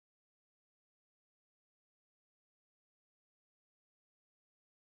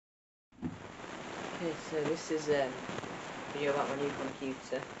Okay, so this is a video about my new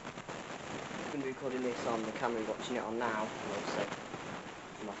computer. I'm going to be recording this on the camera you're watching it on now, and also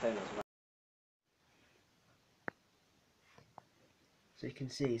on my phone as well. So you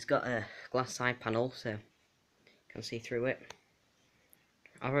can see it's got a glass side panel, so you can see through it.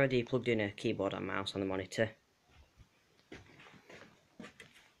 I've already plugged in a keyboard and mouse on the monitor.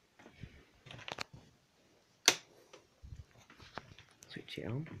 Switch it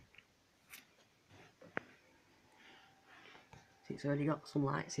on. See, it's already got some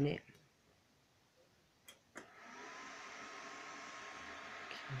lights in it.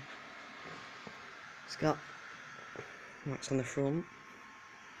 It's got lights on the front.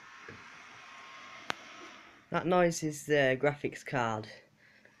 That noise is the graphics card.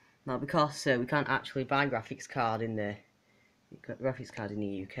 Now, because we can't actually buy graphics card in the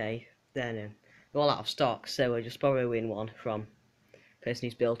UK, then they're all out of stock. So we're just borrowing one from the person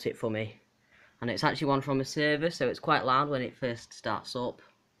who's built it for me, and it's actually one from a server, so it's quite loud when it first starts up,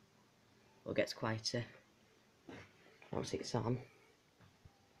 or gets quieter once it's on.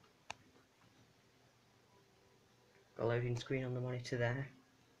 Got a loading screen on the monitor there.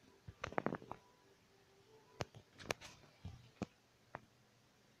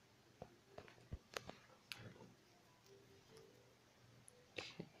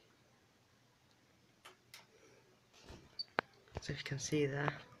 So if you can see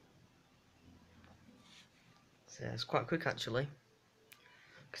there, so it's quite quick actually.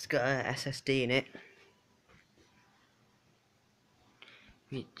 It's got a SSD in it,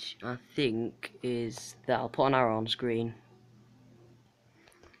 which I think is that I'll put on our on screen.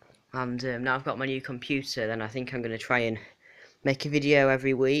 And now I've got my new computer, then I think I'm going to try and make a video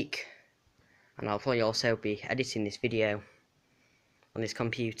every week, and I'll probably also be editing this video on this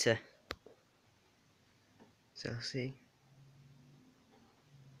computer. So I'll see.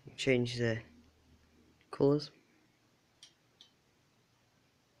 Change the colours.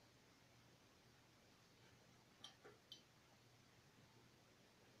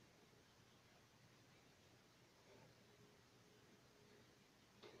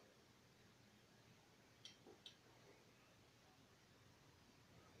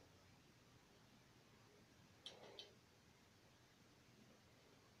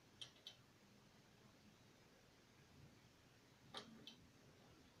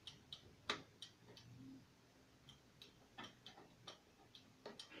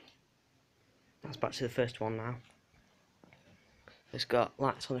 That's back to the first one now. It's got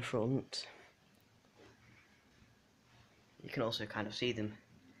lights on the front. You can also kind of see them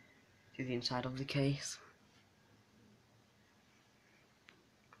through the inside of the case.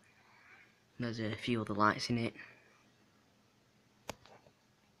 There's a few other lights in it.